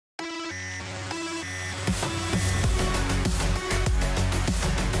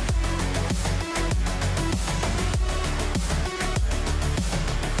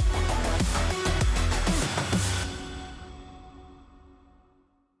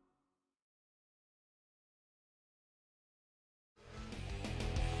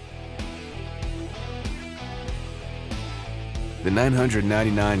The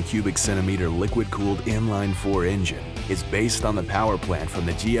 999 cubic centimeter liquid-cooled inline-4 engine is based on the power plant from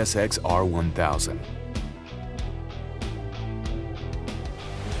the GSX-R 1000.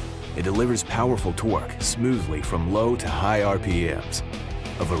 It delivers powerful torque smoothly from low to high RPMs.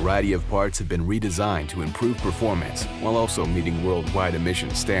 A variety of parts have been redesigned to improve performance while also meeting worldwide emission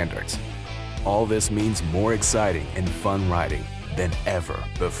standards. All this means more exciting and fun riding than ever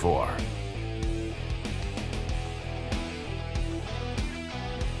before.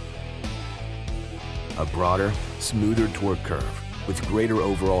 A broader, smoother torque curve with greater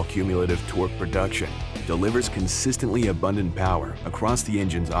overall cumulative torque production delivers consistently abundant power across the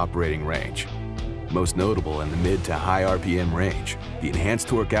engine's operating range. Most notable in the mid to high RPM range, the enhanced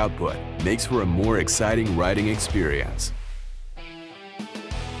torque output makes for a more exciting riding experience.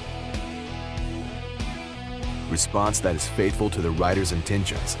 Response that is faithful to the rider's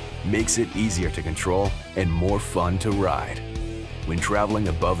intentions makes it easier to control and more fun to ride. When traveling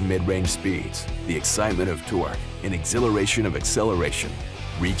above mid-range speeds, the excitement of torque and exhilaration of acceleration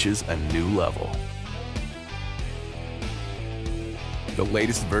reaches a new level. The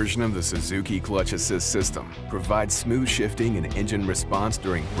latest version of the Suzuki clutch assist system provides smooth shifting and engine response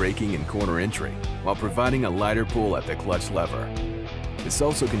during braking and corner entry, while providing a lighter pull at the clutch lever. This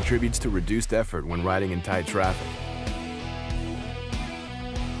also contributes to reduced effort when riding in tight traffic